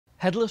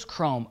Headless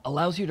Chrome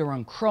allows you to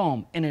run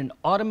Chrome in an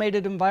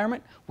automated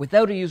environment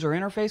without a user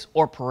interface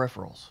or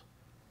peripherals.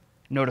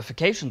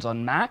 Notifications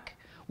on Mac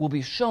will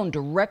be shown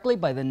directly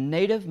by the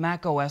native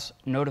macOS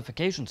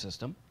notification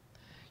system.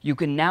 You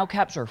can now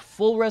capture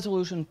full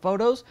resolution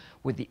photos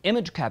with the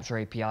Image Capture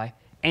API,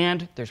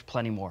 and there's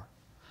plenty more.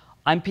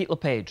 I'm Pete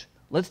LePage.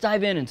 Let's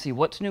dive in and see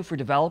what's new for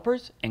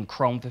developers in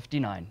Chrome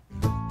 59.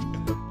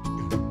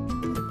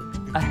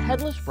 A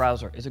headless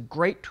browser is a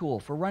great tool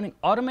for running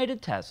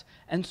automated tests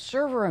and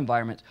server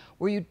environments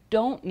where you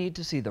don't need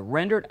to see the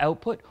rendered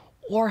output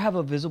or have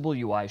a visible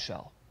UI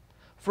shell.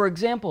 For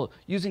example,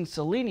 using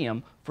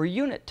Selenium for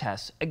unit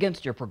tests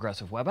against your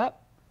progressive web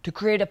app, to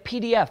create a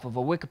PDF of a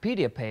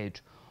Wikipedia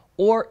page,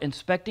 or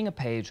inspecting a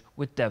page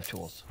with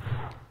DevTools.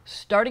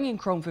 Starting in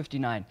Chrome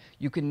 59,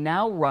 you can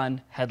now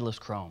run Headless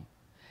Chrome.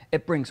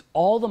 It brings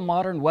all the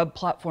modern web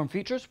platform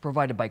features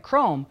provided by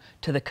Chrome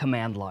to the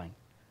command line.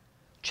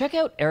 Check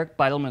out Eric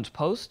Beidelman's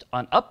post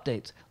on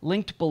updates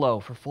linked below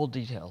for full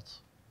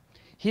details.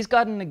 He's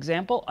got an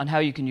example on how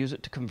you can use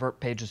it to convert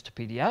pages to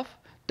PDF,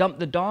 dump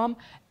the DOM,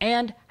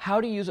 and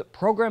how to use it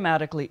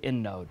programmatically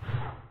in Node.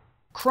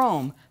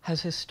 Chrome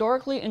has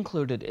historically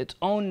included its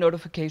own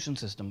notification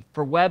system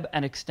for web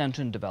and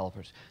extension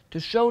developers to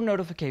show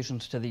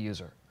notifications to the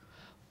user.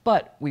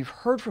 But we've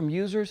heard from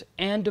users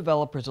and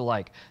developers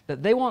alike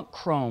that they want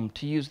Chrome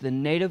to use the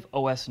native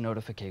OS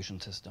notification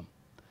system.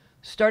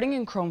 Starting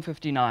in Chrome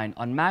 59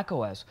 on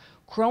macOS,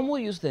 Chrome will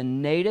use the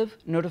native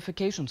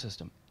notification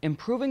system,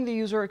 improving the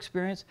user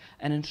experience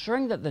and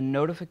ensuring that the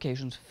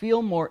notifications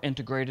feel more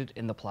integrated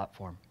in the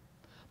platform.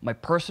 My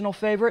personal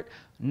favorite,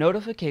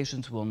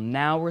 notifications will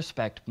now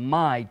respect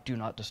my Do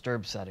Not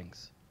Disturb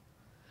settings.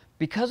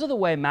 Because of the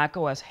way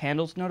macOS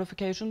handles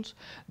notifications,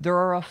 there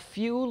are a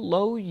few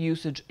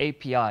low-usage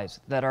APIs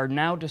that are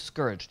now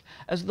discouraged,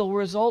 as they'll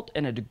result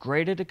in a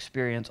degraded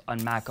experience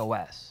on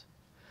macOS.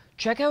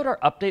 Check out our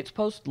updates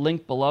post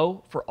linked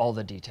below for all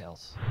the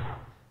details.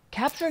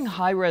 Capturing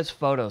high-res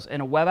photos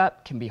in a web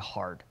app can be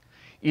hard.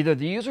 Either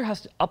the user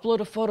has to upload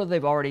a photo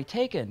they've already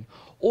taken,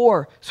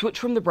 or switch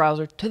from the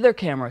browser to their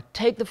camera,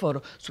 take the photo,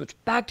 switch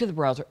back to the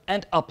browser,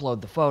 and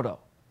upload the photo.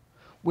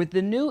 With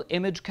the new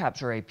Image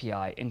Capture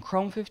API in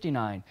Chrome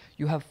 59,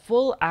 you have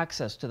full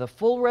access to the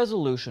full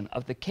resolution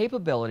of the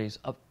capabilities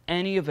of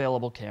any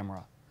available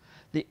camera.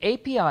 The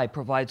API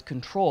provides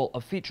control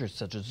of features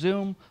such as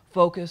zoom,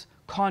 focus,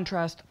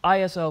 contrast,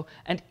 ISO,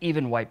 and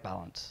even white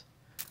balance.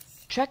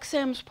 Check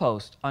Sam's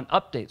post on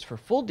updates for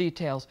full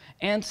details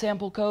and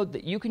sample code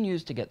that you can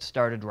use to get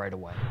started right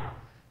away.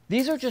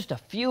 These are just a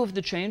few of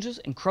the changes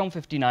in Chrome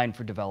 59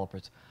 for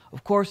developers.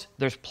 Of course,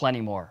 there's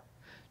plenty more.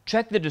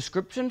 Check the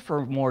description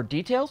for more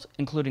details,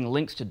 including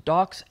links to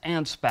docs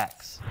and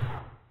specs.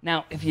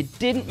 Now, if you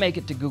didn't make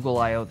it to Google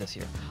I/O this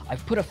year,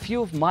 I've put a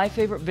few of my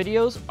favorite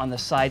videos on the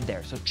side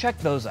there, so check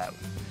those out.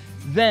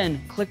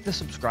 Then click the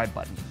subscribe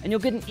button, and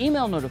you'll get an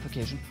email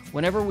notification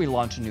whenever we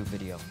launch a new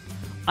video.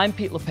 I'm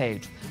Pete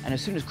LePage, and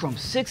as soon as Chrome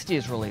 60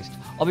 is released,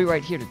 I'll be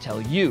right here to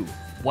tell you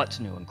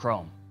what's new in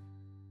Chrome.